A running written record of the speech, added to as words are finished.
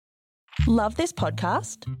Love this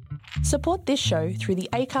podcast? Support this show through the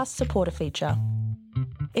Acast supporter feature.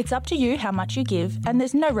 It's up to you how much you give, and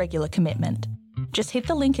there's no regular commitment. Just hit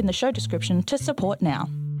the link in the show description to support now.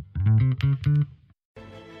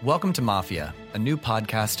 Welcome to Mafia, a new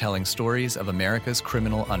podcast telling stories of America's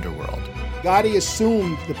criminal underworld. Gotti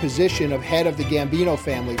assumed the position of head of the Gambino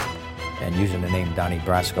family. And using the name Donnie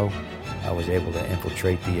Brasco, I was able to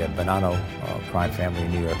infiltrate the Bonanno crime family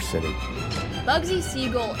in New York City. Bugsy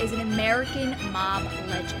Siegel is an American mob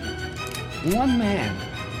legend. One man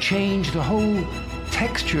changed the whole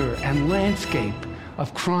texture and landscape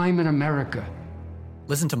of crime in America.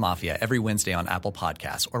 Listen to Mafia every Wednesday on Apple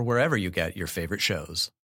Podcasts or wherever you get your favorite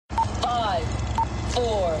shows. 5,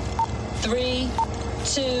 4, 3,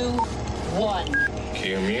 2, 1.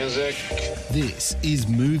 Cue music. This is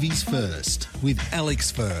Movies First with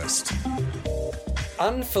Alex First.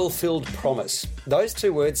 Unfulfilled promise. Those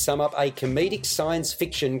two words sum up a comedic science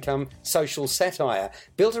fiction come social satire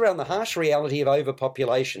built around the harsh reality of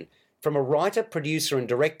overpopulation from a writer, producer and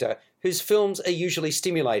director whose films are usually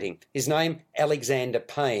stimulating. His name, Alexander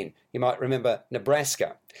Payne. You might remember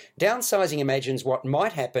Nebraska. Downsizing imagines what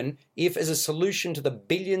might happen if, as a solution to the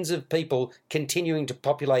billions of people continuing to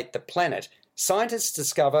populate the planet, scientists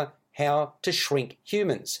discover how to shrink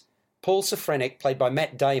humans. Paul Safranek, played by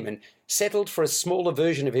Matt Damon, settled for a smaller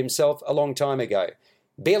version of himself a long time ago.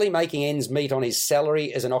 Barely making ends meet on his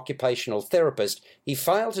salary as an occupational therapist, he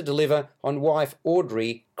failed to deliver on wife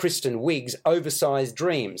Audrey, Kristen Wiig's oversized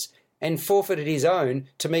dreams and forfeited his own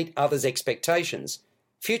to meet others' expectations.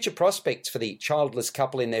 Future prospects for the childless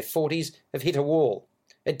couple in their 40s have hit a wall.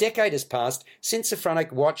 A decade has passed since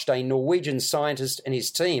Safranek watched a Norwegian scientist and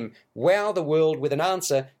his team wow the world with an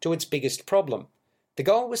answer to its biggest problem. The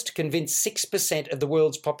goal was to convince 6% of the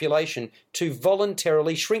world's population to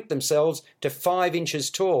voluntarily shrink themselves to 5 inches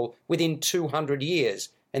tall within 200 years,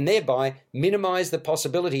 and thereby minimise the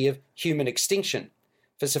possibility of human extinction.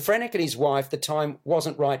 For Safranek and his wife, the time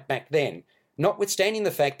wasn't right back then, notwithstanding the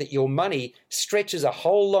fact that your money stretches a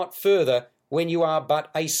whole lot further when you are but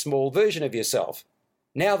a small version of yourself.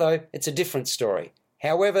 Now, though, it's a different story.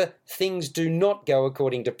 However, things do not go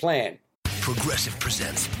according to plan. Progressive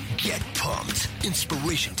presents Get Pumped.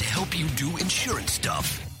 Inspiration to help you do insurance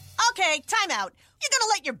stuff. Okay, time out. You're gonna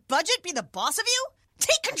let your budget be the boss of you?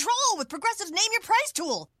 Take control with Progressive's Name Your Price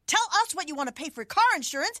tool. Tell us what you want to pay for car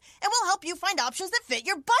insurance, and we'll help you find options that fit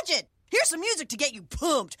your budget. Here's some music to get you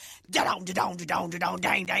pumped. Da-dong, da-dong, da-dong, da-dong,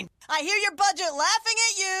 dang, dang. I hear your budget laughing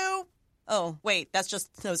at you. Oh, wait, that's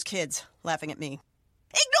just those kids laughing at me.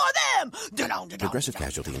 Ignore them! Da-dong, da-dong, Progressive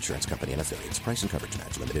Casualty Insurance Company and Affiliates. Price and coverage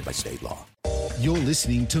match limited by state law. You're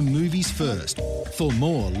listening to Movies First. For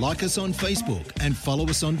more, like us on Facebook and follow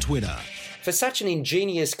us on Twitter. For such an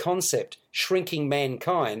ingenious concept, shrinking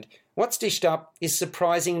mankind, what's dished up is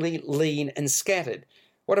surprisingly lean and scattered.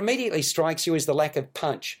 What immediately strikes you is the lack of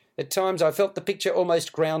punch. At times I felt the picture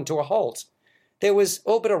almost ground to a halt. There was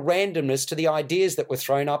all but a randomness to the ideas that were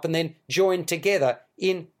thrown up and then joined together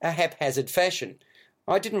in a haphazard fashion.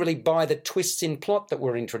 I didn't really buy the twists in plot that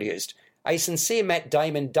were introduced. A sincere Matt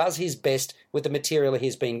Damon does his best with the material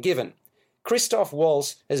he's been given. Christoph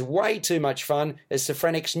Waltz has way too much fun as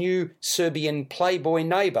Safranek's new Serbian playboy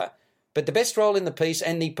neighbour. But the best role in the piece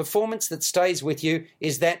and the performance that stays with you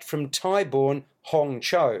is that from Thai-born Hong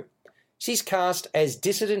Cho. She's cast as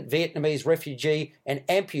dissident Vietnamese refugee and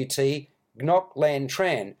amputee Ngoc Lan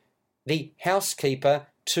Tran, the housekeeper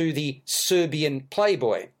to the Serbian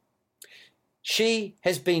playboy. She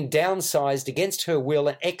has been downsized against her will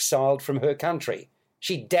and exiled from her country.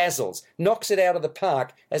 She dazzles, knocks it out of the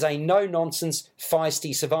park as a no-nonsense,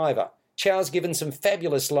 feisty survivor. Chow's given some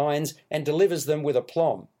fabulous lines and delivers them with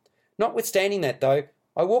aplomb. Notwithstanding that, though,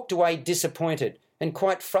 I walked away disappointed and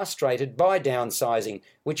quite frustrated by Downsizing,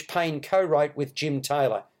 which Payne co-wrote with Jim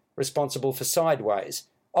Taylor, responsible for Sideways.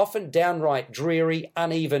 Often downright dreary,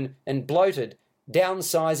 uneven and bloated,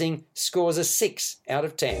 Downsizing scores a 6 out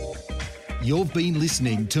of 10. You've been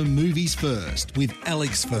listening to Movies First with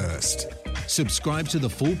Alex First. Subscribe to the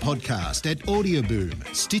full podcast at Audioboom,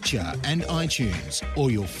 Stitcher and iTunes or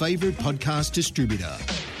your favourite podcast distributor.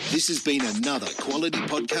 This has been another quality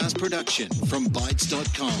podcast production from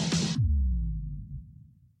Bytes.com.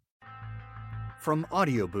 From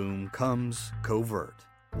Audioboom comes Covert,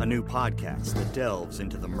 a new podcast that delves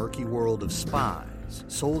into the murky world of spies,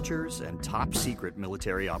 soldiers, and top-secret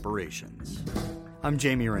military operations. I'm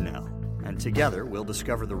Jamie Rennell, and together we'll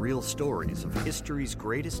discover the real stories of history's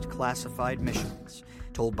greatest classified missions,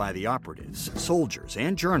 told by the operatives, soldiers,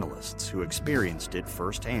 and journalists who experienced it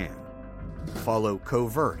firsthand. Follow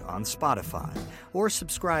Covert on Spotify or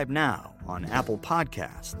subscribe now on Apple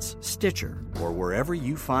Podcasts, Stitcher, or wherever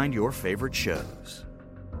you find your favorite shows.